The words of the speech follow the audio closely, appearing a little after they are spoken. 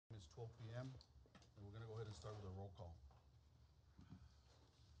a.m. And we're going to go ahead and start with a roll call.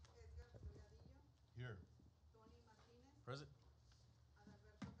 Here. Present.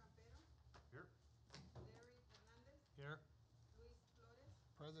 Here. Here.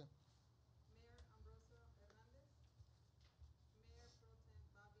 Present.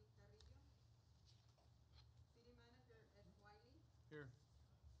 Here.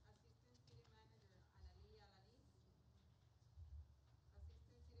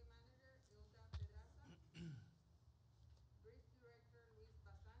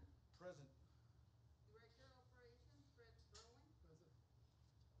 Present.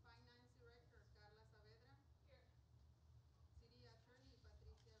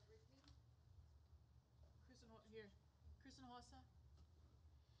 Here. Kristen Hossa.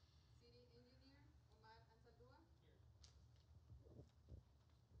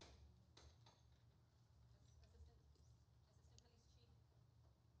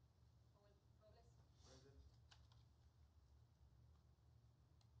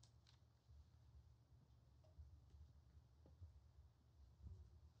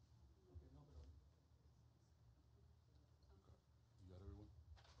 You got everyone?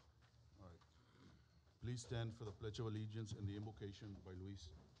 All right. Please stand for the Pledge of Allegiance and the invocation by Luis.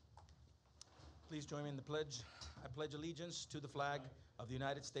 Please join me in the pledge. I pledge allegiance to the flag of the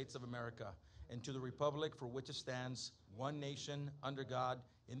United States of America and to the republic for which it stands, one nation, under God,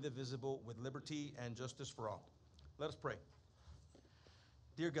 indivisible, with liberty and justice for all. Let us pray.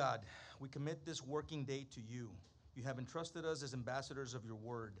 Dear God, we commit this working day to you. You have entrusted us as ambassadors of your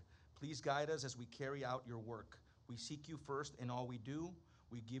word. Please guide us as we carry out your work. We seek you first in all we do.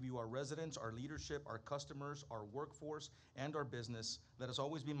 We give you our residents, our leadership, our customers, our workforce, and our business. Let us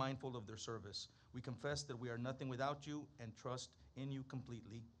always be mindful of their service. We confess that we are nothing without you and trust in you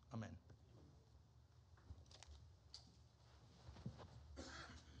completely. Amen.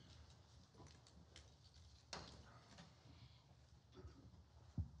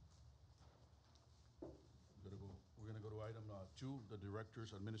 We're gonna go to item 2, the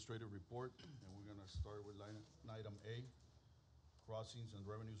Director's Administrative Report, and we're gonna start with item A, Crossings and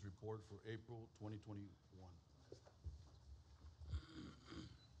Revenues Report for April 2021.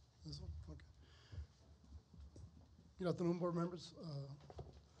 This one? Okay. Good afternoon, board members,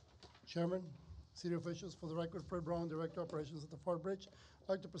 chairman, city officials. For the record, Fred Brown, Director of Operations at the Pharr Bridge. I'd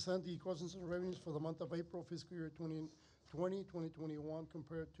like to present the crossings and revenues for the month of April, fiscal year 2020-2021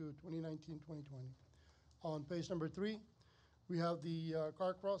 compared to 2019-2020. On page number 3, we have the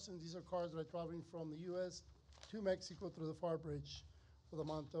car crossings. These are cars that are traveling from the U.S. to Mexico through the Pharr Bridge. For the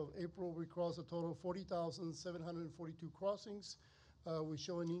month of April, we crossed a total of 40,742 crossings. We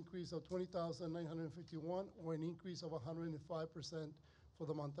show an increase of 20,951, or an increase of 105% for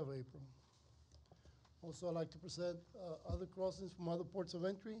the month of April. Also, I'd like to present other crossings from other ports of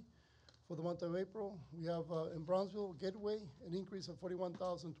entry. For the month of April, we have in Brownsville, Gateway, an increase of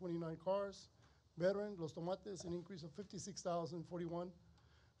 41,029 cars. Veteran, Los Tomates, an increase of 56,041.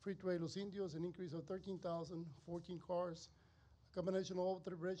 Free Trade, Los Indios, an increase of 13,014 cars. A combination of all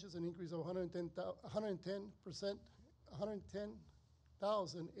 3 bridges, an increase of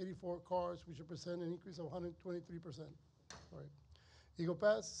 110,084 cars, which represent an increase of 123%. Right. Eagle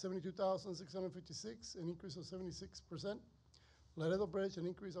Pass, 72,656, an increase of 76%. Laredo Bridge, an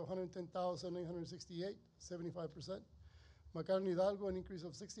increase of 110,868, 75%. McAllen Hidalgo, an increase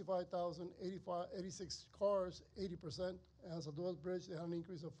of 65,086 cars, 80%. And Salduas Bridge, they had an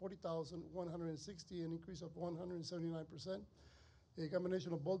increase of 40,160, an increase of 179%. A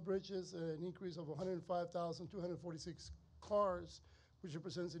combination of both bridges, an increase of 105,246 cars, which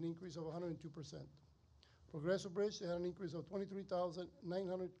represents an increase of 102%. Progreso Bridge, they had an increase of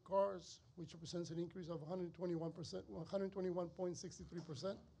 23,900 cars, which represents an increase of 121%,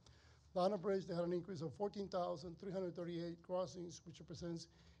 121.63%. Donna Bridge, they had an increase of 14,338 crossings, which represents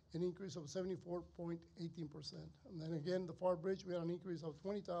an increase of 74.18%. And then again, the Pharr Bridge, we had an increase of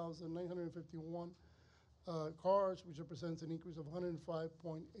 20,951 cars, which represents an increase of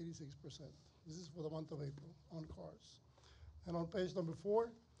 105.86%. This is for the month of April on cars. And on page number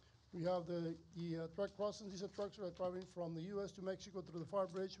 4, we have the truck crossings. These are trucks that are traveling from the U.S. to Mexico through the Pharr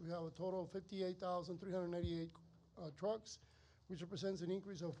Bridge. We have a total of 58,398 trucks, which represents an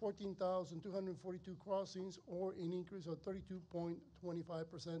increase of 14,242 crossings, or an increase of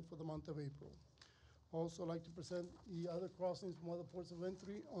 32.25% for the month of April. Also, I'd like to present the other crossings from other ports of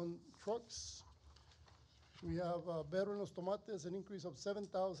entry on trucks. We have Veteran, Los Tomates, an increase of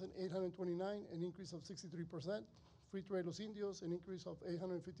 7,829, an increase of 63%. Free Trade, Los Indios, an increase of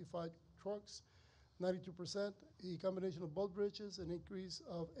 855 trucks, 92%. A combination of both bridges, an increase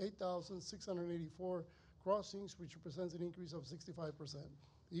of 8,684 crossings, which represents an increase of 65%.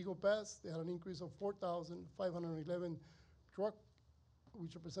 Eagle Pass, they had an increase of 4,511 truck,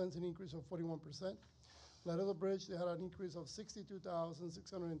 which represents an increase of 41%. Laredo Bridge, they had an increase of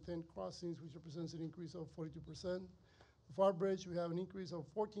 62,610 crossings, which represents an increase of 42%. The Pharr Bridge, we have an increase of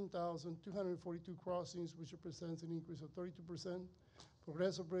 14,242 crossings, which represents an increase of 32%.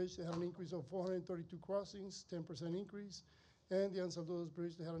 Progreso Bridge, they had an increase of 432 crossings, 10% increase. And the Ansaldudos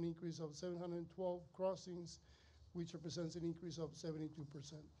Bridge, they had an increase of 712 crossings, which represents an increase of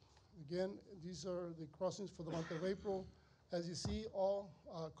 72%. Again, these are the crossings for the month of April. As you see, all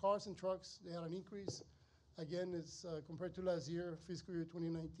cars and trucks, they had an increase. Again, it's compared to last year, fiscal year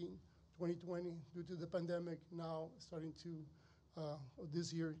 2019, 2020, due to the pandemic, now starting to,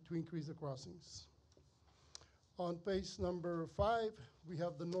 this year, to increase the crossings. On page number 5, we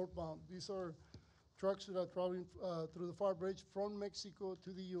have the northbound. These are trucks that are traveling through the Pharr Bridge from Mexico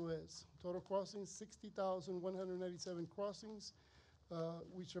to the U.S. Total crossings, 60,197 crossings,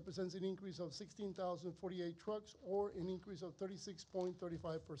 which represents an increase of 16,048 trucks, or an increase of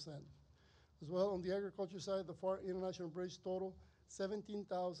 36.35%. As well, on the agriculture side, the Pharr International Bridge total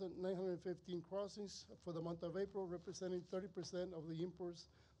 17,915 crossings for the month of April, representing 30% of the imports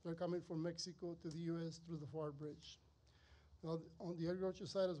that are coming from Mexico to the U.S. through the Pharr Bridge. Now, on the agriculture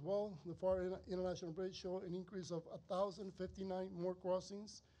side as well, the Pharr International Bridge showed an increase of 1,059 more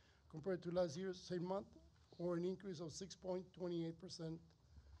crossings compared to last year's same month, or an increase of 6.28%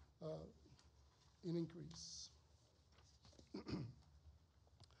 in increase.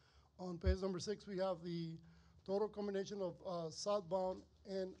 On page number 6, we have the total combination of southbound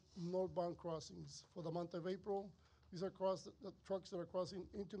and northbound crossings for the month of April. These are the trucks that are crossing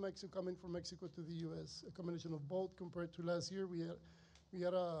into Mexico, coming from Mexico to the U.S. A combination of both. Compared to last year, we had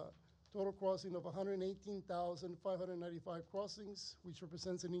a total crossing of 118,595 crossings, which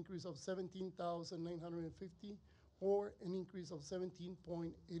represents an increase of 17,950, or an increase of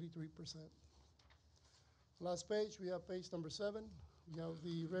 17.83%. Last page, we have page number 7. We have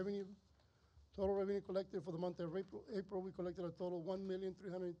the revenue. Total revenue collected for the month of April, we collected a total of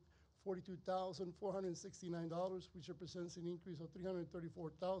 $1,342,469, which represents an increase of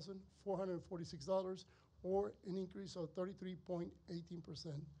 $334,446, or an increase of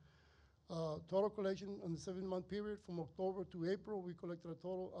 33.18%. Total collection on the 7-month period from October to April, we collected a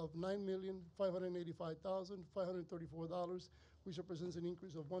total of $9,585,534, which represents an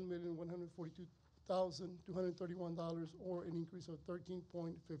increase of $1,142,231, or an increase of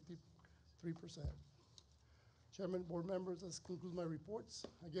 13.53%. Chairman, board members, that concludes my reports.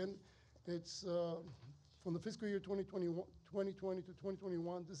 Again, it's from the fiscal year 2020 to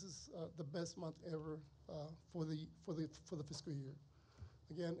 2021. This is the best month ever for the fiscal year.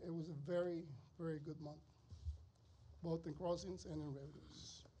 Again, it was a very, very good month, both in crossings and in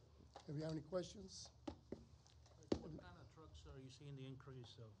revenues. If you have any questions? What kind of trucks are you seeing the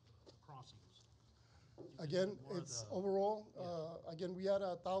increase of crossings? Again, it's overall, again, we had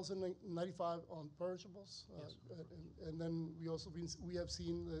 1,095 on perishables. Yes. And then we have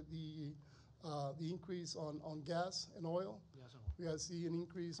seen the increase on gas and oil. Yes, and We have seen an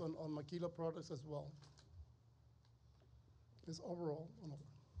increase on maquila products as well. It's overall on over.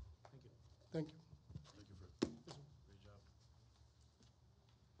 thank you. Thank you. Thank you, Fred.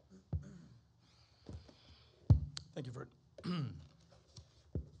 Thank Great job. you, Fred.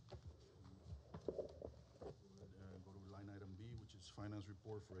 Go to line item B, which is finance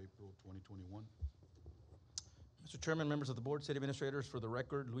report for April 2021. Mr. Chairman, members of the board, city administrators, for the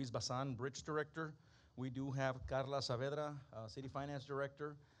record, Luis Bazan, Bridge Director. We do have Carla Saavedra, City Finance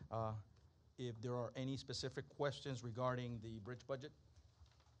Director. If there are any specific questions regarding the bridge budget.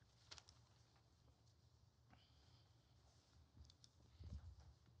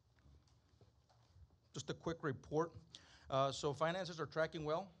 Just a quick report. So finances are tracking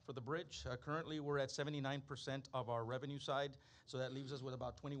well for the bridge. Currently, we're at 79% of our revenue side, so that leaves us with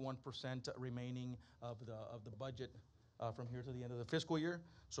about 21% remaining of the budget from here to the end of the fiscal year.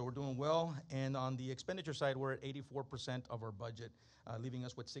 So we're doing well. And on the expenditure side, we're at 84% of our budget, leaving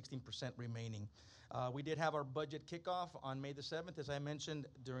us with 16% remaining. We did have our budget kickoff on May the 7th, as I mentioned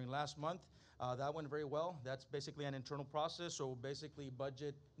during last month. That went very well. That's basically an internal process. So basically,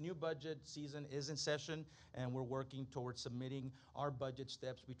 new budget season is in session, and we're working towards submitting our budget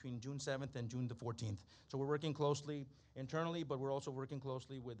steps between June 7th and June the 14th. So we're working closely internally, but we're also working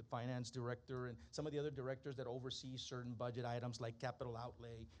closely with the finance director and some of the other directors that oversee certain budget items like capital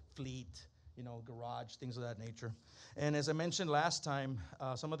outlay, fleet, garage, things of that nature. And as I mentioned last time,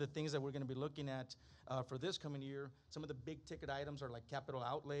 some of the things that we're going to be looking at for this coming year, some of the big ticket items are like capital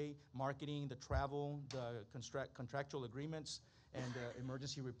outlay, marketing, the travel, the contractual agreements, and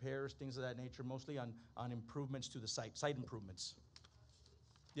emergency repairs, things of that nature, mostly on improvements to the site improvements.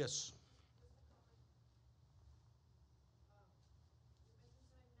 Yes.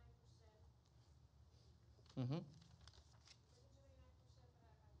 Mm-hmm.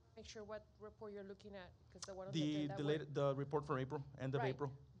 Make sure what report you're looking at, because the one on the agenda. The report for April, end of Right.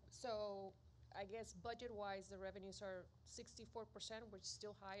 April. So I guess budget-wise, the revenues are 64%, which is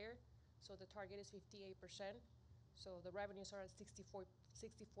still higher. So the target is 58%. So the revenues are at 64%.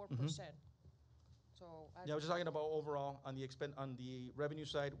 So Yeah, I was just talking about overall on the revenue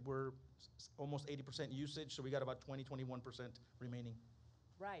side, we're almost 80% usage, so we got about 21% remaining.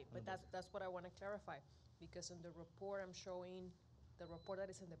 right, but that's what I want to clarify, because in the report I'm showing, the report that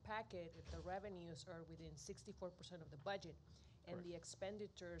is in the packet, the revenues are within 64% of the budget, and Correct. the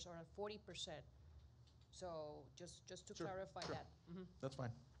expenditures are at 40%. So just to Sure, clarify sure. that. Mhm. That's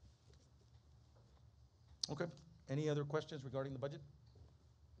fine. Okay. Any other questions regarding the budget?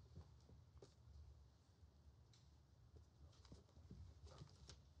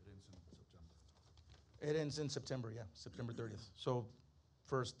 It ends in September. It ends in September, yeah, September 30th. So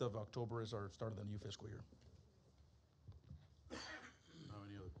 1st of October is our start of the new fiscal year. Now,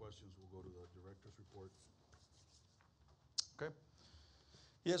 any other questions? We'll go to the director's report. Okay.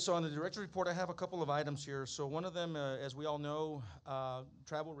 Yeah, so on the director's report, I have a couple of items here. So one of them, as we all know,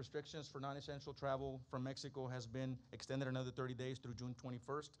 travel restrictions for non-essential travel from Mexico has been extended another 30 days through June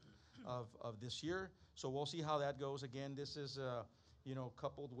 21st of this year. So we'll see how that goes. Again, this is,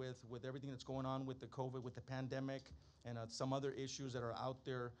 coupled with everything that's going on with the COVID, with the pandemic, and some other issues that are out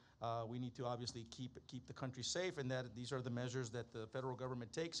there. We need to obviously keep the country safe, and that these are the measures that the federal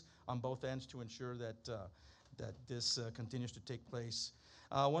government takes on both ends to ensure that this continues to take place.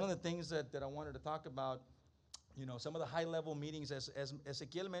 One of the things that I wanted to talk about, some of the high-level meetings, as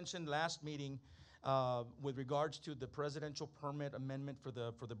Ezequiel mentioned last meeting, with regards to the presidential permit amendment for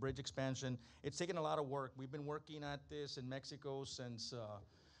the bridge expansion, it's taken a lot of work. We've been working at this in Mexico since,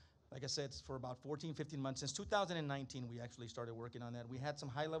 like I said, for about 14, 15 months. Since 2019, we actually started working on that. We had some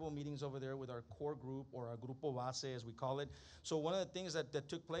high-level meetings over there with our core group, or our Grupo Base, as we call it. So one of the things that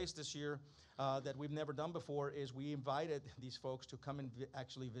took place this year that we've never done before is we invited these folks to come and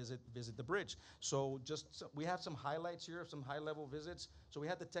actually visit the bridge. So we have some highlights here of some high-level visits. So we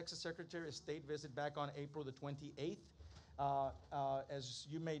had the Texas Secretary of State visit back on April the 28th. As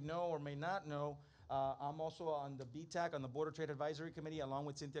you may know or may not know, I'm also on the BTAC, on the Border Trade Advisory Committee, along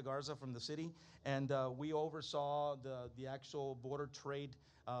with Cynthia Garza from the city, and we oversaw the actual border trade,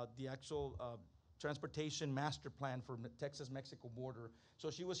 the actual transportation master plan for Texas-Mexico border. So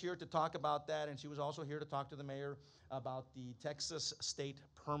she was here to talk about that, and she was also here to talk to the mayor about the Texas state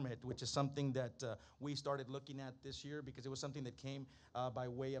permit, which is something that we started looking at this year because it was something that came by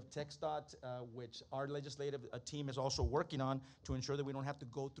way of TxDOT, which our legislative team is also working on to ensure that we don't have to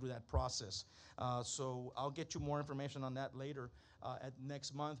go through that process. So I'll get you more information on that later at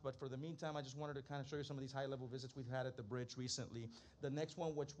next month. But for the meantime, I just wanted to kind of show you some of these high-level visits we've had at the bridge recently. The next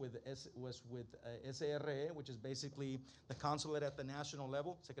one, which was with SRE, which is basically the consulate at the national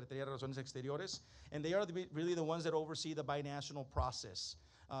level, Secretaría de Relaciones Exteriores, and they are really the ones that oversee the binational process.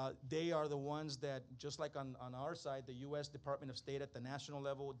 They are the ones that, just like on our side, the U.S. Department of State at the national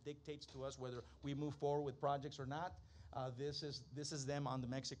level dictates to us whether we move forward with projects or not. This is them on the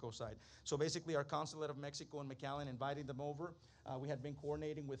Mexico side. So basically, our consulate of Mexico in McAllen invited them over. We had been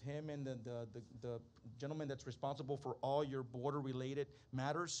coordinating with him and the gentleman that's responsible for all your border-related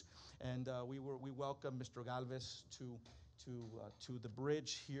matters, and we welcomed Mr. Galvez to the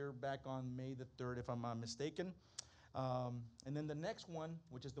bridge here back on May the 3rd, if I'm not mistaken. And then the next one,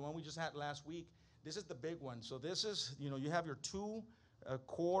 which is the one we just had last week, this is the big one. So this is, you have your two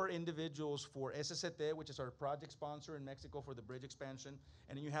core individuals for SST, which is our project sponsor in Mexico for the bridge expansion,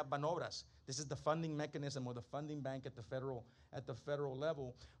 and then you have Banobras. This is the funding mechanism or the funding bank at the federal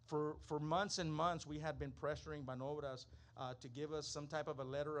level. For months and months, we had been pressuring Banobras to give us some type of a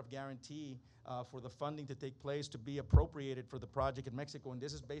letter of guarantee for the funding to take place to be appropriated for the project in Mexico, and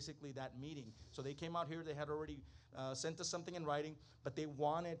this is basically that meeting. So they came out here, they had already sent us something in writing, but they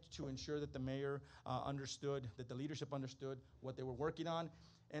wanted to ensure that the mayor understood, that the leadership understood what they were working on.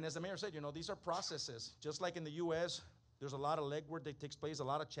 And as the mayor said, these are processes. Just like in the U.S., there's a lot of legwork that takes place, a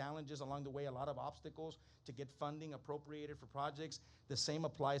lot of challenges along the way, a lot of obstacles to get funding appropriated for projects. The same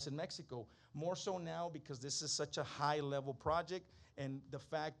applies in Mexico. More so now because this is such a high-level project, and the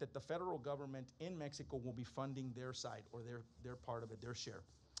fact that the federal government in Mexico will be funding their side, or their part of it, their share.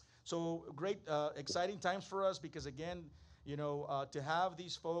 So great, exciting times for us because, again, to have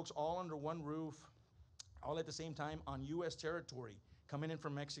these folks all under one roof, all at the same time on U.S. territory, coming in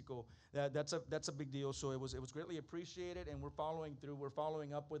from Mexico, that's a big deal. So it was greatly appreciated, and we're following through. We're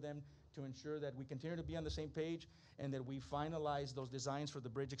following up with them to ensure that we continue to be on the same page and that we finalize those designs for the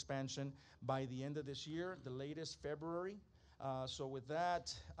bridge expansion by the end of this year, the latest February. So with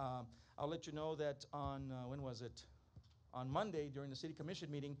that, I'll let you know that on, when was it? On Monday, during the City Commission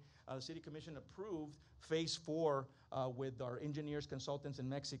meeting, the City Commission approved Phase 4 with our engineers, consultants in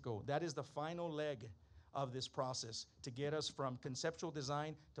Mexico. That is the final leg of this process to get us from conceptual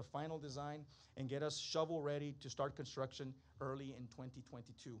design to final design and get us shovel-ready to start construction early in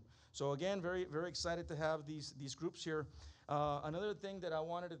 2022. So again, very, very excited to have these groups here. Another thing that I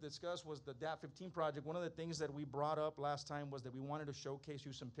wanted to discuss was the DAP 15 project. One of the things that we brought up last time was that we wanted to showcase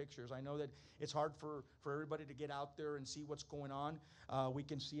you some pictures. I know that it's hard for everybody to get out there and see what's going on. We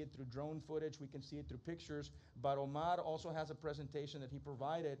can see it through drone footage, we can see it through pictures, but Omar also has a presentation that he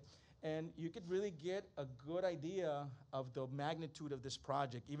provided, and you could really get a good idea of the magnitude of this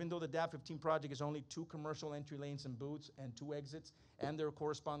project. Even though the DAP 15 project is only 2 commercial entry lanes and booths and 2 exits and their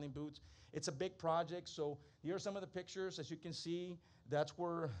corresponding booths, it's a big project. So here are some of the pictures. As you can see, that's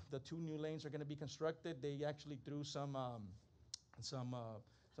where the 2 new lanes are going to be constructed. They actually threw some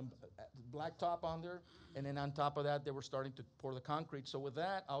blacktop on there, and then on top of that, they were starting to pour the concrete. So with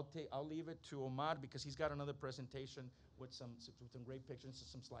that, I'll leave it to Omar because he's got another presentation with some great pictures and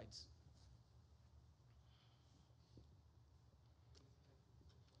some slides.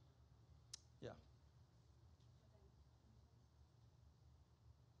 Yeah.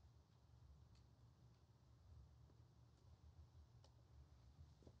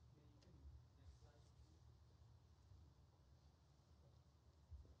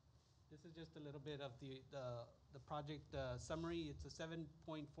 This is just a little bit of the project summary. It's a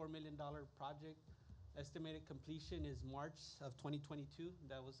 $7.4 million project. Estimated completion is March of 2022.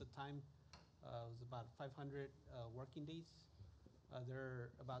 That was the time. It was about 500 working days. They're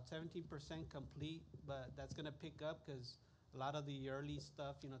about 17% complete, but that's going to pick up because a lot of the early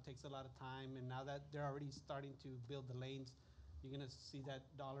stuff, takes a lot of time. And now that they're already starting to build the lanes, you're going to see that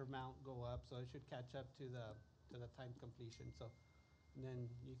dollar amount go up. So it should catch up to the time completion. So. And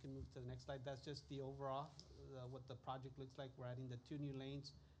then you can move to the next slide. That's just the overall, what the project looks like. We're adding the 2 new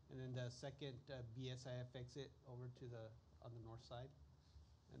lanes and then the second BSIF exit over to on the north side.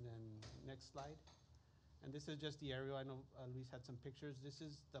 And then next slide. And this is just the aerial. I know Luis had some pictures. This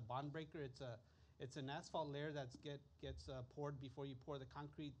is the bond breaker. It's an asphalt layer that gets poured before you pour the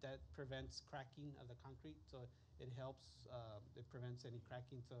concrete. That prevents cracking of the concrete. So it helps, it prevents any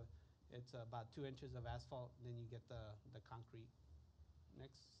cracking. So it's about 2 inches of asphalt, then you get the concrete.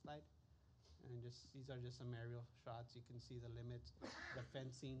 Next slide. And these are just some aerial shots. You can see the limits, the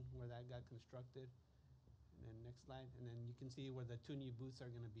fencing where that got constructed. And then next slide. And then you can see where the 2 new booths are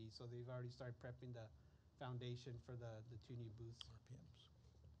going to be. So they've already started prepping the foundation for the 2 new booths. RPMs.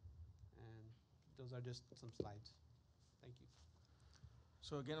 And those are just some slides. Thank you.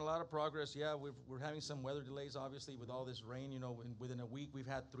 So again, a lot of progress. Yeah, we're having some weather delays, obviously, with all this rain. Within a week, we've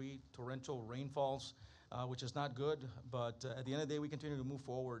had 3 torrential rainfalls, which is not good. But at the end of the day, we continue to move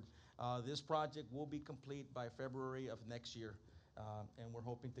forward. This project will be complete by February of next year. And we're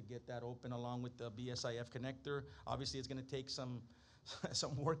hoping to get that open along with the BSIF connector. Obviously, it's going to take some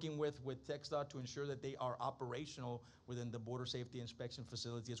working with TxDOT to ensure that they are operational within the border safety inspection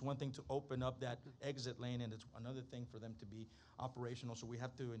facility. It's one thing to open up that exit lane, and it's another thing for them to be operational. So we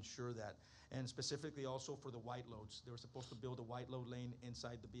have to ensure that. And specifically also for the white loads. They were supposed to build a white load lane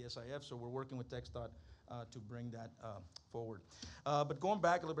inside the BSIF, so we're working with TxDOT to bring that forward. But going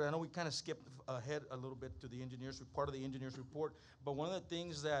back a little bit, I know we kind of skipped ahead a little bit to the engineers, part of the engineers report, but one of the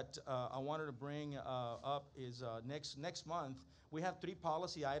things that I wanted to bring up is next month, we have 3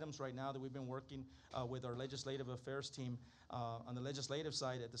 policy items right now that we've been working with our legislative affairs team on the legislative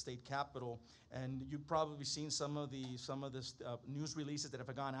side at the state capitol, and you've probably seen some of the news releases that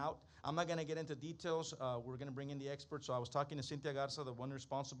have gone out. I'm not going to get into details. We're going to bring in the experts. So I was talking to Cynthia Garza, the one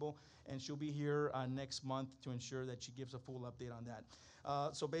responsible, and she'll be here next month to ensure that she gives a full update on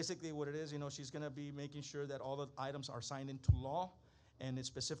that. So basically what it is, she's going to be making sure that all the items are signed into law, and it's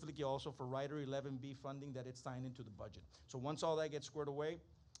specifically also for Rider 11B funding that it's signed into the budget. So once all that gets squared away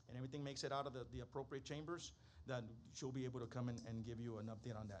and everything makes it out of the appropriate chambers, then she'll be able to come in and give you an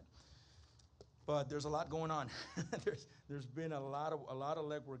update on that. But there's a lot going on. there's been a lot of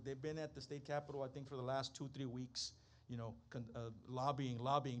legwork. They've been at the state capitol, I think, for the last 2-3 weeks,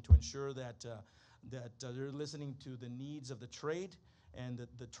 lobbying to ensure that they're listening to the needs of the trade and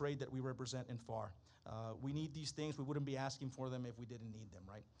the trade that we represent in Pharr. We need these things. We wouldn't be asking for them if we didn't need them,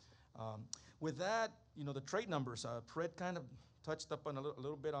 right? With that, the trade numbers, Fred kind of touched up on a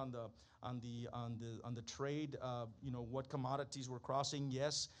little bit on the trade. What commodities we're crossing.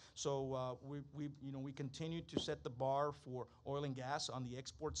 Yes. So we continue to set the bar for oil and gas on the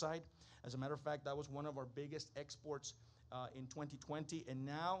export side. As a matter of fact, that was one of our biggest exports in 2020, and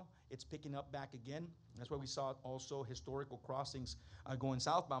now it's picking up back again. That's why we saw also historical crossings going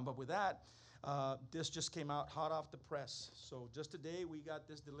southbound. But with that, this just came out hot off the press. So just today we got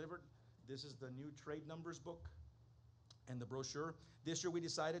this delivered. This is the new trade numbers book and the brochure. This year we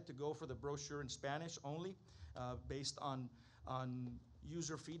decided to go for the brochure in Spanish only, based on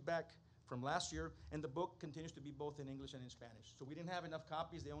user feedback from last year, and the book continues to be both in English and in Spanish. So we didn't have enough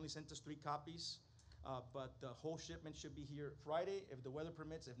copies. They only sent us 3 copies, but the whole shipment should be here Friday, if the weather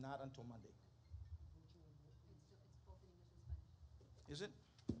permits, if not until Monday. It's both in English and Spanish. Is it?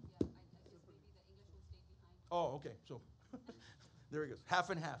 Yeah, I guess maybe the English one stayed behind. Oh, okay, so there it goes, half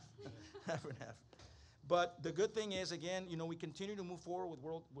and half, half and half. But the good thing is, again, we continue to move forward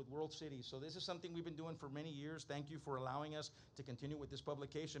with World City. So this is something we've been doing for many years. Thank you for allowing us to continue with this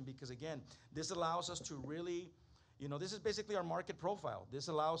publication, because, again, this allows us to really, this is basically our market profile. This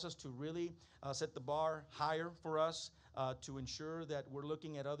allows us to really set the bar higher for us, to ensure that we're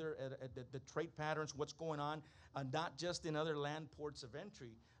looking at the trade patterns, what's going on, not just in other land ports of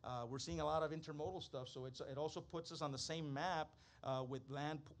entry. We're seeing a lot of intermodal stuff, so it also puts us on the same map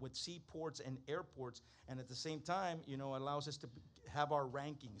with seaports and airports, and at the same time, allows us to have our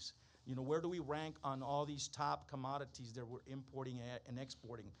rankings. Where do we rank on all these top commodities that we're importing and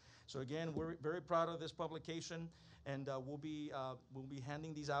exporting? So again, we're very proud of this publication, and we'll be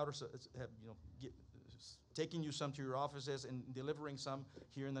handing these out, or taking you some to your offices and delivering some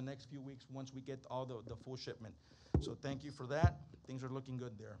here in the next few weeks once we get all the full shipment. So thank you for that. Things are looking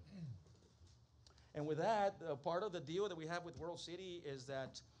good there. And with that, part of the deal that we have with World City is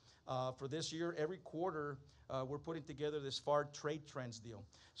that for this year, every quarter, we're putting together this Pharr Trade Trends deal.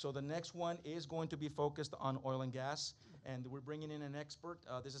 So the next one is going to be focused on oil and gas, and we're bringing in an expert.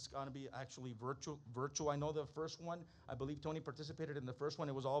 This is going to be actually virtual. I know the first one, I believe Tony participated in the first one.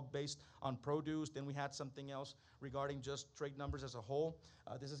 It was all based on produce. Then we had something else regarding just trade numbers as a whole.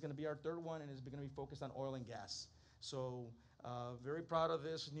 This is going to be our third one, and it's going to be focused on oil and gas. So very proud of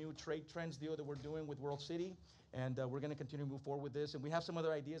this new trade trends deal that we're doing with World City, and we're going to continue to move forward with this. And we have some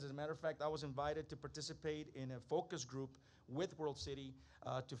other ideas. As a matter of fact, I was invited to participate in a focus group with World City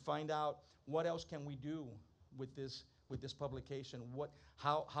to find out what else can we do with this publication.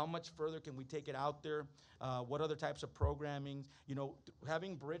 How much further can we take it out there? What other types of programming?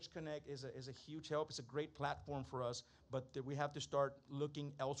 Having Bridge Connect is a huge help. It's a great platform for us, but we have to start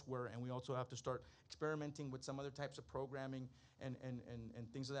looking elsewhere, and we also have to start experimenting with some other types of programming and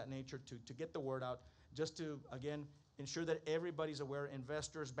things of that nature to get the word out, just to, again, ensure that everybody's aware,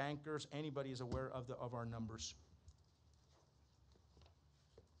 investors, bankers, anybody is aware of our numbers.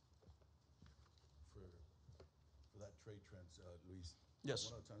 For that trade trends, Luis. Yes.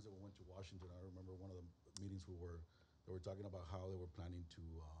 One of the times that we went to Washington, I remember one of the meetings they were talking about how they were planning to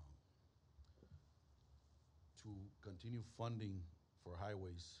continue funding for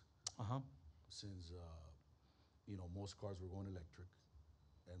highways, since most cars were going electric,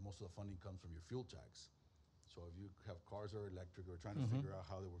 and most of the funding comes from your fuel tax. So if you have cars that are electric, they were trying to figure out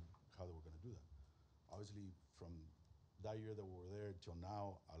how they were going to do that. Obviously, from that year that we were there till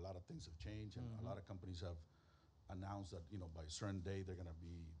now, a lot of things have changed, and a lot of companies have announced that by a certain day they're going to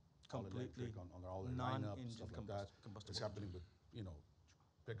be all electric on all their lineups, stuff like that. It's happening with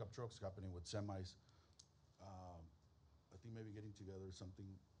pickup trucks, it's happening with semis. I think maybe getting together something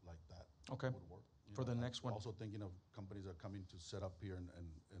like that would work. For the next one. Also thinking of companies that are coming to set up here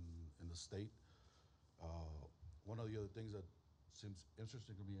in the state. One of the other things that seems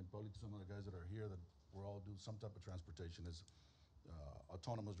interesting to me, and probably to some of the guys that are here, that we're all doing some type of transportation, is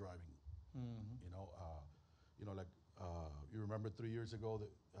autonomous driving. You remember 3 years ago that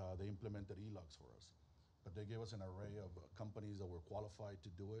they implemented e-logs for us, but they gave us an array of companies that were qualified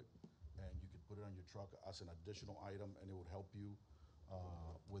to do it, and you could put it on your truck as an additional item, and it would help you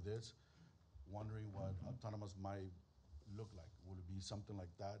with this. Wondering what autonomous might look like. Would it be something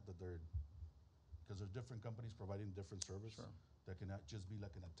like that because there's different companies providing different service that can just be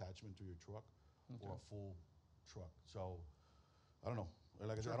like an attachment to your truck or a full truck. So I don't know.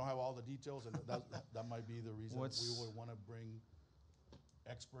 Like I said, I don't have all the details, and that might be the reason we would want to bring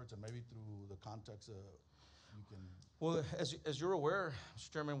experts, and maybe through the context you can. Well, as you're aware,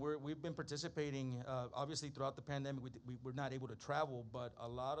 Mr. Chairman, we've been participating, obviously throughout the pandemic. We were not able to travel, but a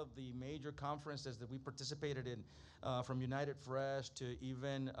lot of the major conferences that we participated in, from United Fresh to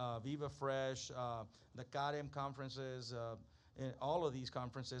even Viva Fresh, the CAREM conferences, and all of these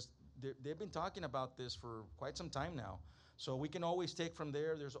conferences, they've been talking about this for quite some time now. So we can always take from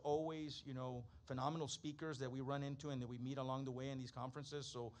there. There's always, you know, phenomenal speakers that we run into and that we meet along the way in these conferences.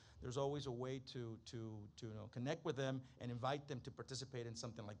 So there's always a way to you know, connect with them and invite them to participate in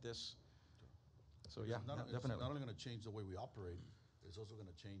something like this. So yeah, It's definitely. not only going to change the way we operate, it's also going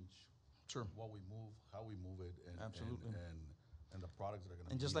to change Sure. what we move, how we move it, and Absolutely. and the products that are going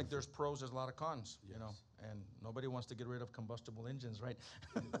to. And just like there's pros, there's a lot of cons, you know, Yes. and nobody wants to get rid of combustible engines, right?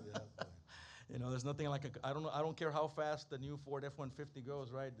 Yeah, but- You know, there's nothing like I don't care how fast the new Ford F-150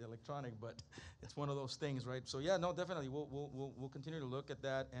 goes, right? The electronic, but it's one of those things, right? So yeah, no, definitely, we'll continue to look at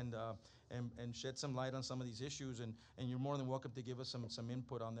that and shed some light on some of these issues, and you're more than welcome to give us some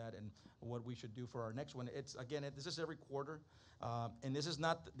input on that and what we should do for our next one. It's again, this is every quarter, and this is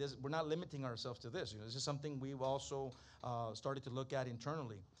not we're not limiting ourselves to this. You know, this is something we've also started to look at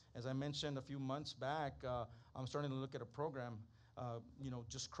internally. As I mentioned a few months back, I'm starting to look at a program. You know,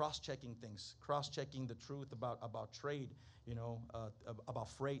 just cross-checking things, cross-checking the truth about trade, you know, about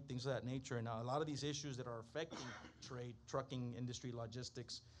freight, things of that nature. And a lot of these issues that are affecting trade, trucking industry,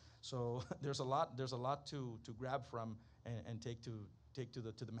 logistics. So there's a lot to grab from and take to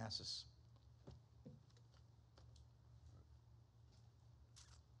the masses.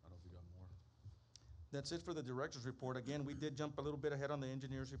 I don't know if you got more. That's it for the director's report. Again, we did jump a little bit ahead on the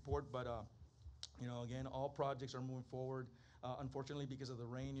engineer's report, but you know, again, all projects are moving forward. Unfortunately, because of the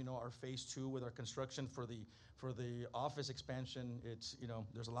rain, you know, our phase 2 with our construction for the office expansion, it's, you know,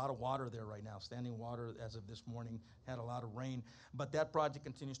 there's a lot of water there right now, standing water as of this morning, had a lot of rain. But that project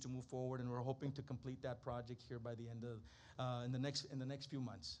continues to move forward, and we're hoping to complete that project here by the end of, in the next few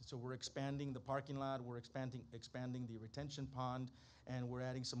months. So we're expanding the parking lot, we're expanding the retention pond, and we're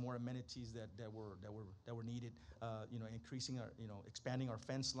adding some more amenities that were needed, you know, increasing our, you know, expanding our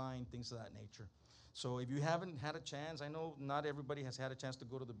fence line, things of that nature. So if you haven't had a chance, I know not everybody has had a chance to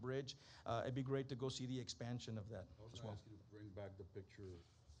go to the bridge. It'd be great to go see the expansion of that I was as going well. to ask you to bring back the picture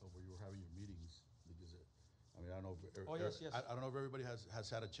of where you were having your meetings, because I mean, I don't know if, Oh, yes, yes. I don't know if everybody has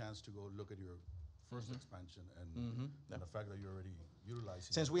had a chance to go look at your first expansion and the fact that you're already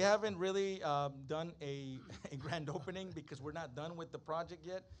utilizing. Since it. we haven't really done a grand opening because we're not done with the project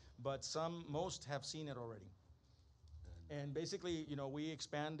yet, but most have seen it already. And basically, you know, we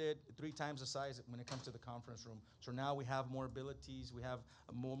expanded 3 times the size when it comes to the conference room. So now we have more abilities, we have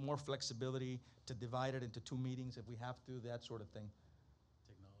more flexibility to divide it into 2 meetings if we have to, that sort of thing.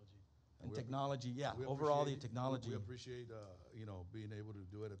 Technology. And We technology, yeah, We overall the appreciate- technology. We appreciate, you know, being able to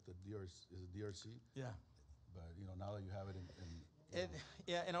do it at the DRC, Yeah. but, you know, now that you have it in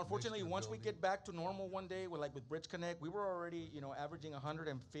Yeah, and unfortunately, Mixed once we building. get back to normal one day, with Bridge Connect, we were already, you know, averaging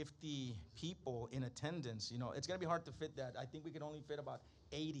 150 people in attendance. You know, it's gonna be hard to fit that. I think we can only fit about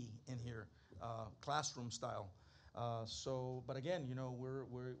 80 in here, classroom style. So, but again, you know,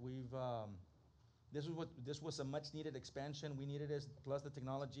 this was a much needed expansion. We needed it, plus the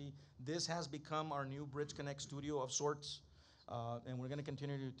technology. This has become our new Bridge Connect studio of sorts. And we're going to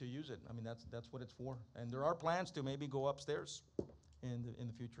continue to use it. I mean, that's what it's for. And there are plans to maybe go upstairs in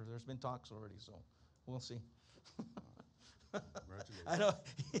the future. There's been talks already, so we'll see. Congratulations. I know.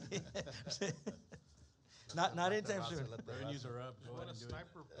 not anytime soon. Revenues are up. Go ahead and do it.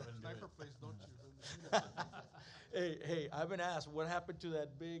 Sniper place, don't you? Hey, I've been asked what happened to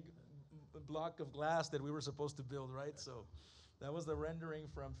that big block of glass that we were supposed to build, right? So that was the rendering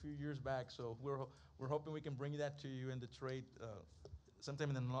from a few years back. So we're hoping we can bring that to you in the trade sometime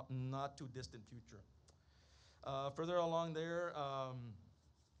in the not too distant future. Further along there,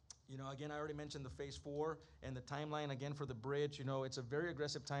 you know, again, I already mentioned the phase 4 and the timeline again for the bridge. You know, it's a very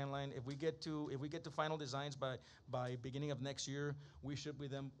aggressive timeline. If we get to final designs by beginning of next year, we should be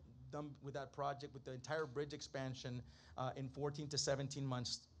done with that project, with the entire bridge expansion in 14 to 17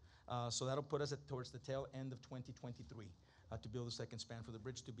 months. So that'll put us towards the tail end of 2023 to build a second span for the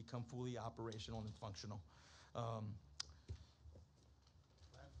bridge to become fully operational and functional. Planned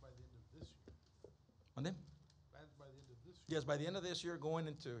by the end of this year. And then, Planned by the end of this year. yes, by the end of this year, going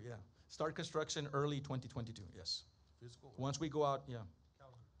into, start construction early 2022, yes. Fiscal? Once we go out,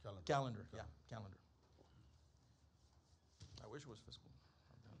 Calendar. calendar. I wish it was fiscal.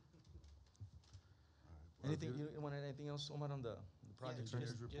 Well, Anything, you- you want anything else, Omar, on the projects? or engineers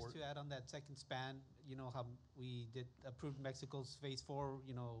anything? Just report. to add on that second span, you know, how we did approve Mexico's phase 4,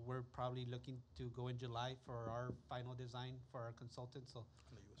 you know, we're probably looking to go in July for our final design for our consultants, so,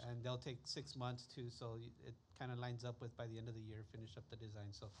 and they'll take 6 months too, so it kind of lines up with by the end of the year, finish up the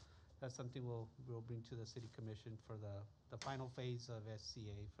design, so that's something we'll bring to the city commission for the final phase of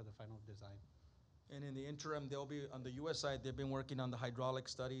SCA for the final design. And in the interim, they'll be, on the US side, they've been working on the hydraulic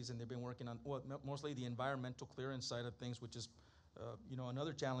studies, and they've been working on, mostly the environmental clearance side of things, which is, you know,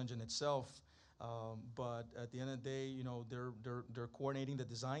 another challenge in itself. But at the end of the day, you know, they're coordinating the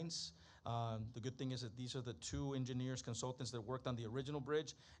designs. The good thing is that these are the two engineers, consultants that worked on the original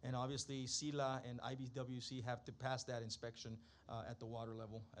bridge, and obviously SILA and IBWC have to pass that inspection at the water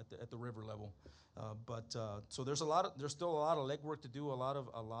level, at the river level. So there's still a lot of legwork to do, a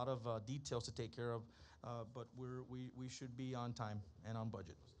lot of details to take care of, but we should be on time and on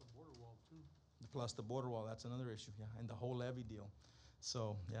budget. Plus the border wall too. Plus the border wall, that's another issue, yeah, and the whole levee deal.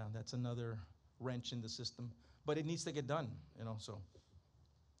 So yeah, that's another wrench in the system, but it needs to get done, you know. So.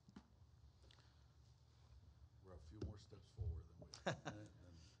 We're a few more steps forward than we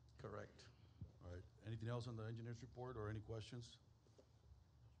are. Correct. All right, anything else on the engineer's report or any questions?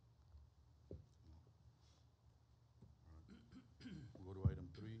 All right. We'll go to item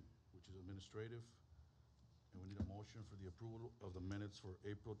 3, which is administrative. And we need a motion for the approval of the minutes for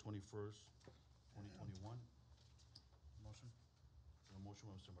April 21st, 2021. Motion. A motion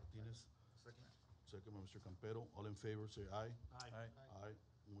by Mr. Martinez. Second by Mr. Campero. All in favor, say aye. Aye. Aye.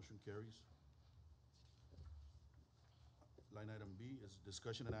 Motion carries. Line item B is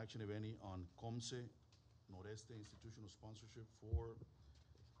discussion and action, if any, on COMSE Noreste institutional sponsorship for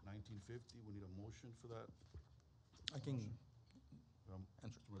 1950. We need a motion for that. I can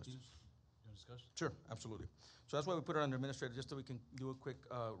answer Mr. questions. Martinez? You want to discuss? Sure, absolutely. So that's why we put it under administrator, just so we can do a quick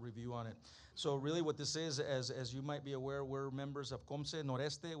review on it. So really what this is, as you might be aware, we're members of COMSE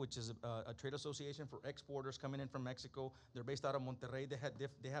Noreste, which is a trade association for exporters coming in from Mexico. They're based out of Monterrey.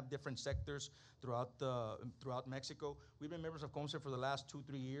 They have different sectors throughout Mexico. We've been members of COMSE for the last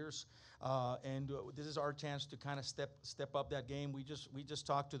 2-3 years, and this is our chance to kind of step up that game. We just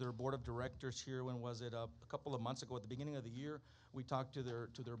talked to their board of directors here. When was it? A couple of months ago, at the beginning of the year. We talked to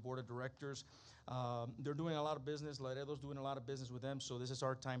their board of directors. They're doing a lot of business. Laredo's doing a lot of business with them. So this is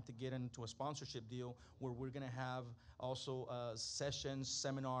our time to get into a sponsorship deal where we're going to have also sessions,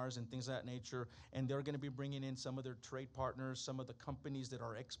 seminars, and things of that nature. And they're going to be bringing in some of their trade partners, some of the companies that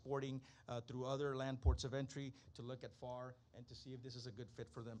are exporting through other land ports of entry to look at Pharr and to see if this is a good fit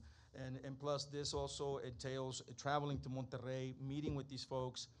for them. And plus, this also entails traveling to Monterrey, meeting with these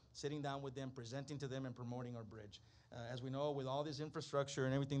folks, sitting down with them, presenting to them, and promoting our bridge. As we know, with all this infrastructure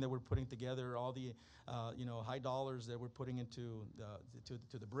and everything that we're putting together, all the high dollars that we're putting into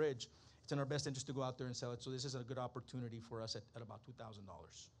to the bridge, it's in our best interest to go out there and sell it. So this is a good opportunity for us at about $2,000,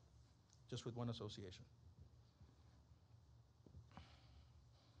 just with one association.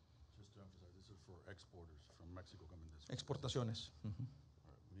 Just to emphasize, this is for exporters from Mexico coming this way. Exportaciones. All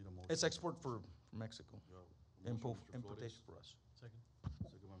right, we need a motion. It's export for Mexico, Yeah, a motion, Mr. importation Flores. for us. Second.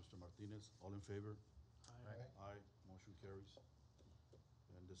 Second by Mr. Martinez. All in favor? Aye. Aye. Motion carries.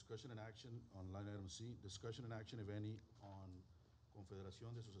 And discussion and action on line item C, discussion and action, if any, on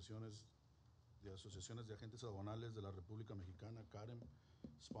Confederación de Asociaciones de Agentes Aduanales de la República Mexicana, CAREM,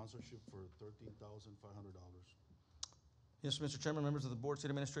 sponsorship for $13,500. Yes, Mr. Chairman, members of the board, city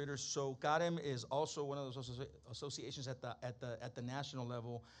administrators. So CAREM is also one of those associations at the national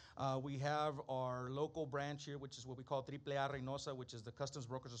level. We have our local branch here, which is what we call AAA Reynosa, which is the Customs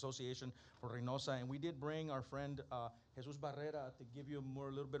Brokers Association for Reynosa. And we did bring our friend Jesus Barrera to give you a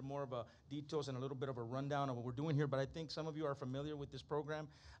little bit more of details and a little bit of a rundown of what we're doing here. But I think some of you are familiar with this program.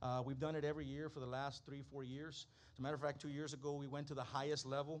 We've done it every year for the last 3-4 years. As a matter of fact, 2 years ago, we went to the highest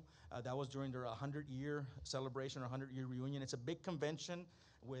level. That was during their 100-year celebration or 100-year reunion. It's a big convention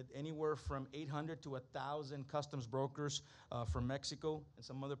with anywhere from 800 to 1,000 customs brokers from Mexico and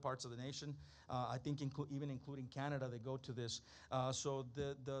some other parts of the nation. I think even including Canada, they go to this. So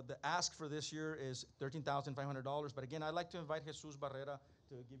the ask for this year is $13,500. But again, I'd like to invite Jesus Barrera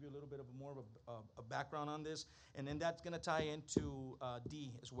to give you a little bit of more of a background on this. And then that's going to tie into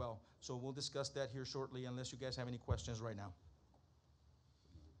D as well. So we'll discuss that here shortly, unless you guys have any questions right now.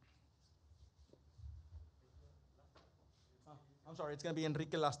 I'm sorry, it's going to be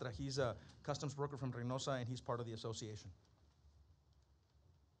Enrique Lastra. He's a customs broker from Reynosa, and he's part of the association.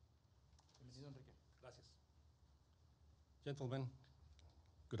 Gracias. Gentlemen,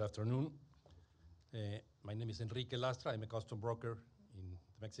 good afternoon. My name is Enrique Lastra. I'm a custom broker in the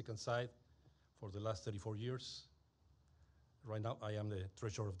Mexican side for the last 34 years. Right now, I am the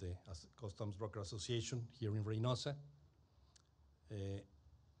treasurer of the Customs Broker Association here in Reynosa.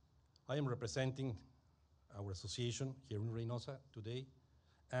 I am representing our association here in Reynosa today,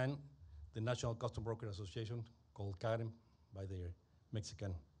 and the National Custom Broker Association, called CAREM by their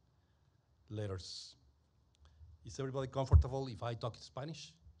Mexican letters. Is everybody comfortable if I talk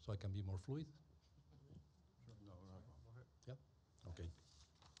Spanish so I can be more fluid? Yeah? Okay.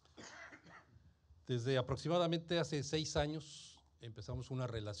 Desde aproximadamente hace 6 años empezamos una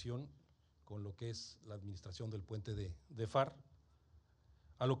relación con lo que es la administración del puente de Pharr.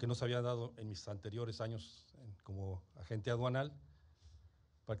 algo que no se había dado en mis anteriores años como agente aduanal.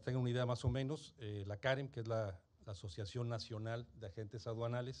 Para que tengan una idea más o menos, la CAREM, que es la Asociación Nacional de Agentes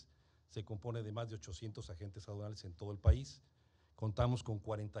Aduanales, se compone de más de 800 agentes aduanales en todo el país. Contamos con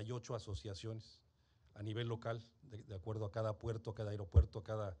 48 asociaciones a nivel local, de acuerdo a cada puerto, a cada aeropuerto, a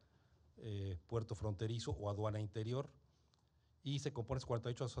cada puerto fronterizo o aduana interior. Y se componen esas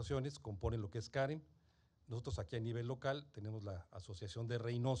 48 asociaciones, componen lo que es CAREM. Nosotros aquí a nivel local tenemos la Asociación de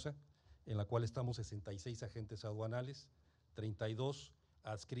Reynosa, en la cual estamos 66 agentes aduanales, 32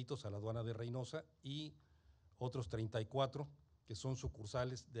 adscritos a la aduana de Reynosa y otros 34 que son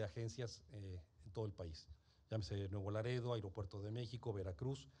sucursales de agencias en todo el país. Llámese Nuevo Laredo, Aeropuerto de México,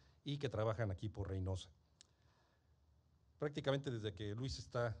 Veracruz, y que trabajan aquí por Reynosa. Prácticamente desde que Luis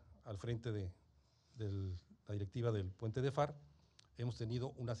está al frente de la directiva del puente de Pharr, hemos tenido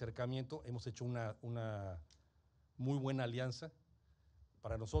un acercamiento, hemos hecho una muy buena alianza.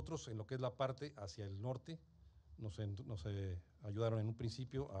 Para nosotros, en lo que es la parte hacia el norte, nos ayudaron en un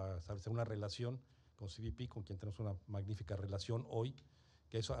principio a establecer una relación con CBP, con quien tenemos una magnífica relación hoy,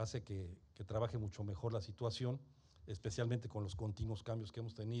 que eso hace que trabaje mucho mejor la situación, especialmente con los continuos cambios que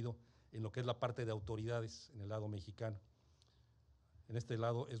hemos tenido en lo que es la parte de autoridades en el lado mexicano. En este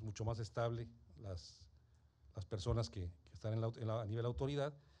lado es mucho más estable las personas que están a nivel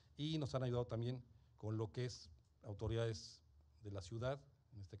autoridad, y nos han ayudado también con lo que es autoridades de la ciudad,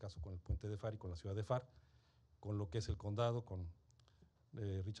 en este caso con el puente de Pharr y con la ciudad de Pharr, con lo que es el condado, con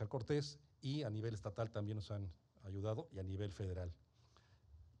Richard Cortés, y a nivel estatal también nos han ayudado, y a nivel federal.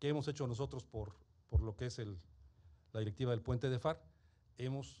 ¿Qué hemos hecho nosotros por lo que es la directiva del puente de Pharr?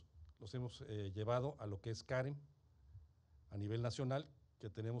 Los hemos llevado a lo que es CAREM a nivel nacional, que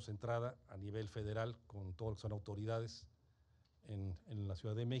tenemos entrada a nivel federal con todo lo que son autoridades en la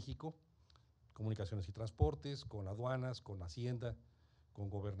Ciudad de México, comunicaciones y transportes, con aduanas, con Hacienda, con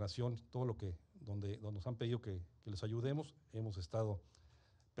gobernación, todo lo que, donde nos han pedido que les ayudemos, hemos estado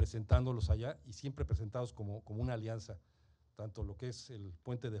presentándolos allá, y siempre presentados como una alianza, tanto lo que es el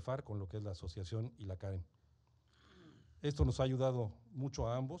puente de Pharr con lo que es la asociación y la CAREM. Esto nos ha ayudado mucho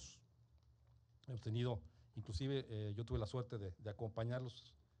a ambos. Hemos tenido, inclusive yo tuve la suerte de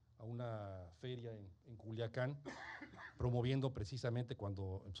acompañarlos a una feria en Culiacán, promoviendo precisamente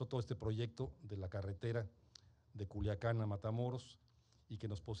cuando empezó todo este proyecto de la carretera de Culiacán a Matamoros, y que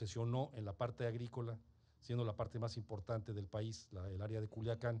nos posesionó en la parte agrícola, siendo la parte más importante del país, el área de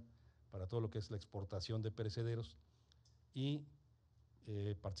Culiacán, para todo lo que es la exportación de perecederos. Y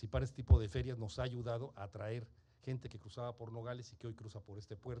participar en este tipo de ferias nos ha ayudado a atraer gente que cruzaba por Nogales y que hoy cruza por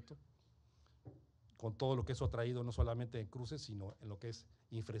este puerto, con todo lo que eso ha traído, no solamente en cruces, sino en lo que es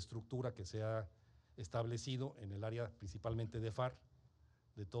infraestructura que se ha establecido en el área principalmente de Pharr,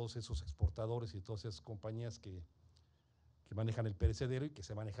 de todos esos exportadores y de todas esas compañías que manejan el perecedero y que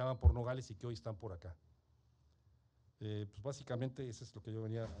se manejaban por Nogales y que hoy están por acá. Pues básicamente eso es lo que yo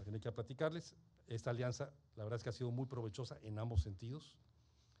venía a platicarles. Esta alianza, la verdad es que ha sido muy provechosa en ambos sentidos.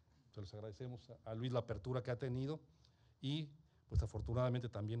 Se los agradecemos a Luis la apertura que ha tenido, y pues afortunadamente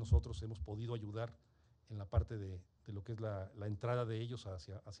también nosotros hemos podido ayudar en la parte de lo que es la entrada de ellos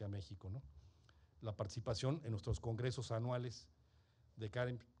hacia México, ¿no? La participación en nuestros congresos anuales de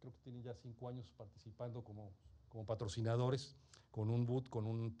CAREM, creo que tienen ya 5 años participando como patrocinadores, con un boot, con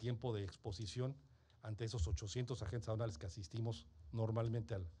un tiempo de exposición ante esos 800 agentes aduanales que asistimos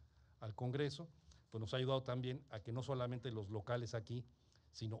normalmente al Congreso. Pues nos ha ayudado también a que no solamente los locales aquí,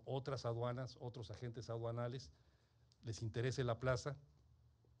 sino otras aduanas, otros agentes aduanales, les interese la plaza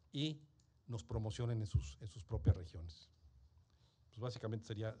y nos promocionen en sus propias regiones. Pues básicamente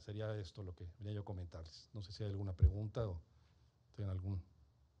sería esto lo que venía yo a comentarles. No sé si hay alguna pregunta o tienen algún...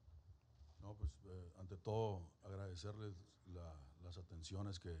 No, pues ante todo agradecerles las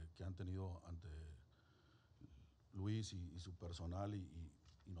atenciones que han tenido ante Luis y su personal y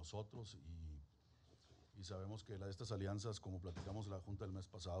nosotros, y sabemos que estas alianzas, como platicamos en la Junta el mes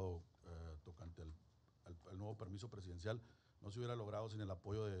pasado, tocante al nuevo permiso presidencial, no se hubiera logrado sin el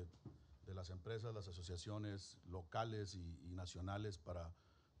apoyo de las empresas, las asociaciones locales y nacionales para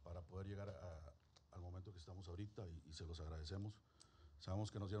poder llegar al momento que estamos ahorita, y se los agradecemos.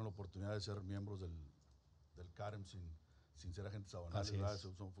 Sabemos que nos dieron la oportunidad de ser miembros del CAREM sin ser agentes aduanales, ¿verdad?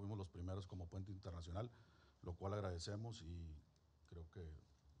 Fuimos los primeros como puente internacional, lo cual agradecemos, y creo que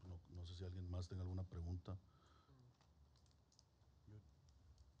no sé si alguien más tenga alguna pregunta. No.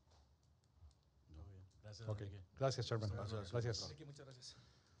 Gracias, Ok, Enrique. gracias, Chairman. Gracias. Gracias. Enrique, muchas gracias.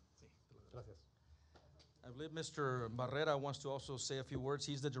 Sí, Gracias. I believe Mr. Barrera wants to also say a few words.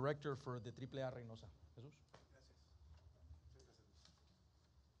 He's the director for the AAA Reynosa. Jesús.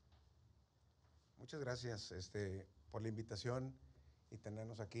 Muchas gracias por la invitación y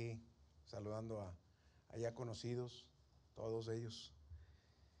tenernos aquí saludando a ya conocidos, todos ellos.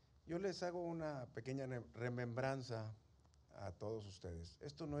 Yo les hago una pequeña remembranza a todos ustedes.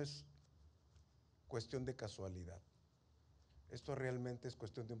 Esto no es cuestión de casualidad. Esto realmente es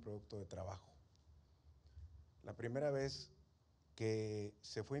cuestión de un producto de trabajo. La primera vez que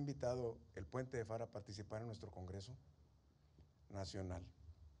se fue invitado el puente de Pharr a participar en nuestro Congreso Nacional,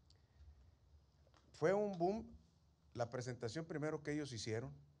 fue un boom. La presentación primero que ellos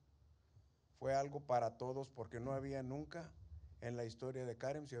hicieron fue algo para todos porque no había nunca en la historia de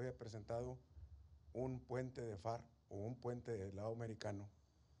Carem se había presentado un puente de Pharr o un puente del lado americano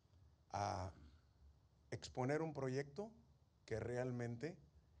a exponer un proyecto que realmente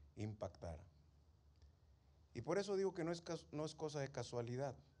impactara. Y por eso digo que no es cosa de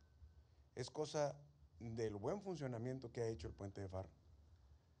casualidad, es cosa del buen funcionamiento que ha hecho el puente de Pharr,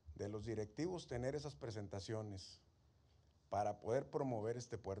 de los directivos tener esas presentaciones para poder promover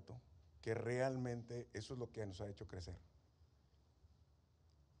este puerto, que realmente eso es lo que nos ha hecho crecer.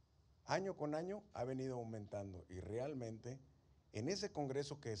 Año con año ha venido aumentando y realmente en ese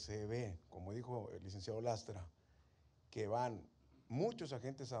congreso que se ve, como dijo el licenciado Lastra, que van muchos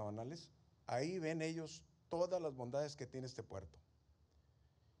agentes aduanales, ahí ven ellos todas las bondades que tiene este puerto.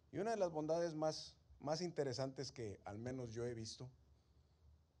 Y una de las bondades más interesantes que al menos yo he visto,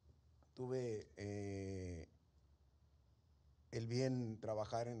 tuve el bien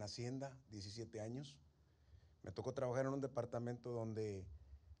trabajar en Hacienda, 17 años. Me tocó trabajar en un departamento donde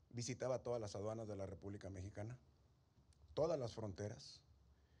visitaba todas las aduanas de la República Mexicana, todas las fronteras,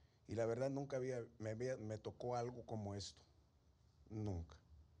 y la verdad nunca me tocó algo como esto, nunca.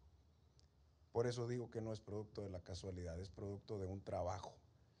 Por eso digo que no es producto de la casualidad, es producto de un trabajo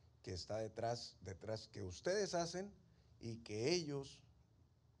que está detrás que ustedes hacen y que ellos,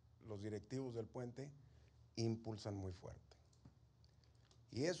 los directivos del puente, impulsan muy fuerte.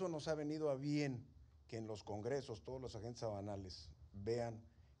 Y eso nos ha venido a bien que en los congresos todos los agentes aduanales vean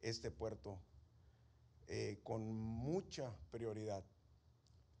este puerto con mucha prioridad.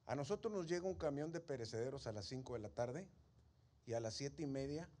 A nosotros nos llega un camión de perecederos a las 5 de la tarde y a las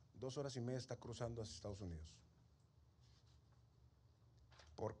 7:30, 2 horas y media está cruzando hacia Estados Unidos.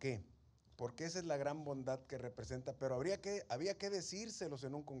 ¿Por qué? Porque esa es la gran bondad que representa, pero había que decírselos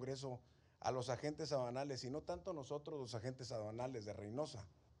en un congreso a los agentes aduanales, y no tanto nosotros los agentes aduanales de Reynosa,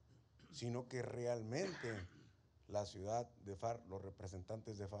 sino que realmente la ciudad de Pharr, los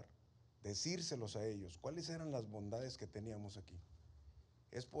representantes de Pharr, decírselos a ellos, cuáles eran las bondades que teníamos aquí.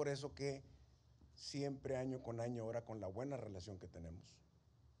 Es por eso que siempre año con año, ahora con la buena relación que tenemos,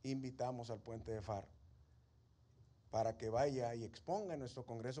 invitamos al puente de Pharr para que vaya y exponga en nuestro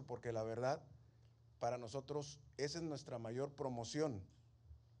congreso, porque la verdad, para nosotros, esa es nuestra mayor promoción.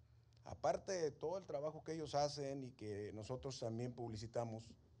 Aparte de todo el trabajo que ellos hacen y que nosotros también publicitamos,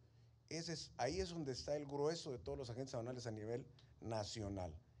 ahí es donde está el grueso de todos los agentes aduanales a nivel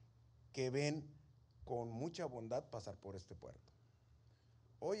nacional, que ven con mucha bondad pasar por este puerto.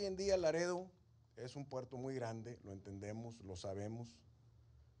 Hoy en día Laredo es un puerto muy grande, lo entendemos, lo sabemos,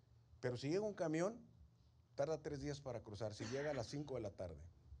 pero si llega un camión, tarda 3 días para cruzar, si llega a las 5 de la tarde.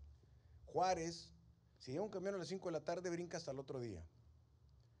 Juárez, si llega un camión a las 5 de la tarde, brinca hasta el otro día.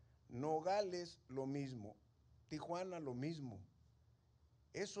 Nogales, lo mismo. Tijuana, lo mismo.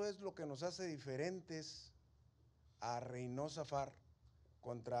 Eso es lo que nos hace diferentes a Reynosa Pharr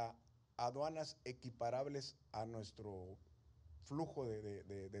contra aduanas equiparables a nuestro flujo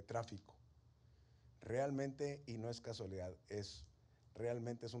de tráfico. Realmente, y no es casualidad,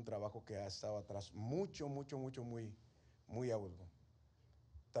 realmente es un trabajo que ha estado atrás muy arduo.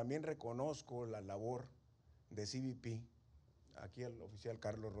 También reconozco la labor de CBP, aquí el oficial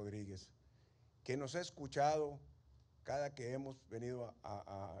Carlos Rodríguez, que nos ha escuchado cada que hemos venido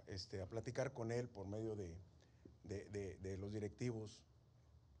a platicar con él por medio de los directivos,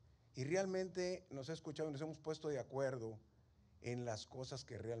 y realmente nos ha escuchado y nos hemos puesto de acuerdo en las cosas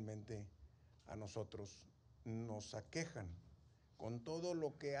que realmente a nosotros nos aquejan, con todo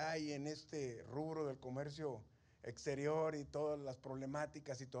lo que hay en este rubro del comercio exterior y todas las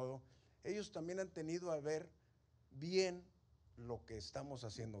problemáticas y todo. Ellos también han tenido a ver bien lo que estamos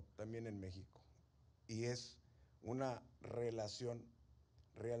haciendo también en México, y es una relación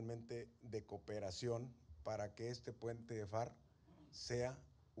realmente de cooperación para que este puente de Pharr sea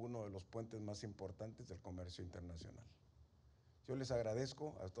uno de los puentes más importantes del comercio internacional. Yo les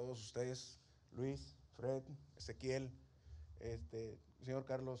agradezco a todos ustedes, Luis, Fred, Ezequiel, señor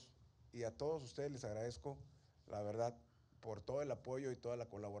Carlos, y a todos ustedes les agradezco, la verdad, por todo el apoyo y toda la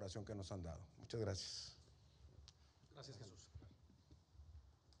colaboración que nos han dado. Muchas gracias. Gracias, Jesús.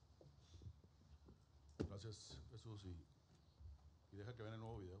 Gracias, Jesús. Y Y deja que vean el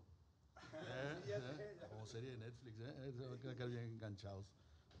nuevo video. Como serie de Netflix, se van a quedar bien enganchados.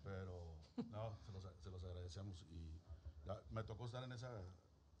 Pero, no, se los agradecemos. Y me tocó estar en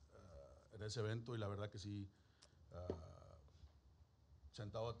ese evento y la verdad que sí,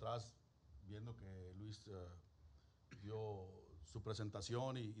 sentado atrás, viendo que Luis dio su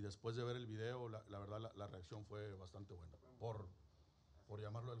presentación y después de ver el video, la verdad la reacción fue bastante buena, por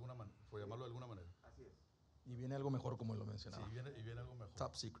llamarlo de alguna manera. Así es. Y viene algo mejor, como lo Sí, mencionaba. y viene algo mejor.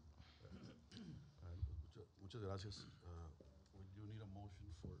 Top secret. Muchas gracias. We do need a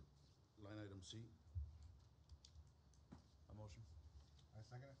motion for line item C. A motion. I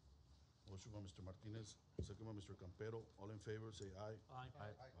second it. Motion by Mr. Martinez, second by Mr. Campero. All in favor, say aye. Aye.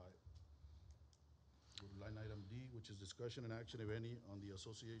 Aye. Go to line item D, which is discussion and action, if any, on the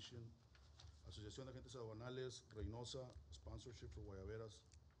Asociación de Agentes Aduanales, Reynosa, sponsorship for Guayaberas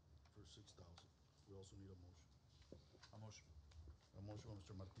for 6,000. We also need a motion. A motion. A motion by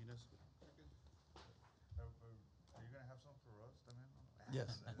Mr. Martinez. Are you going to have some for us también?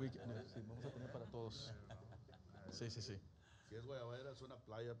 Yes, sí, vamos a tener para todos. Sí. Si es Guayabera, suena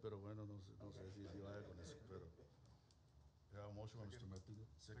playa, pero bueno, no sé si vaya con eso. Pero we have a motion by Mr. Martinez,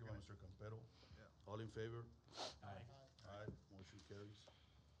 second by Mr. Campero. Yeah. All in favor? Aye. Aye. Motion carries.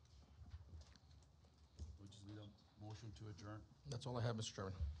 We just need a motion to adjourn. That's all I have, Mr.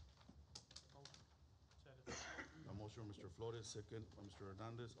 Chairman. A motion by Mr. Flores, second by Mr.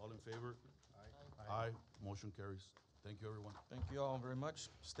 Hernandez. All in favor? Aye. Motion carries. Thank you, everyone. Thank you all very much.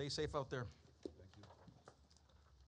 Stay safe out there.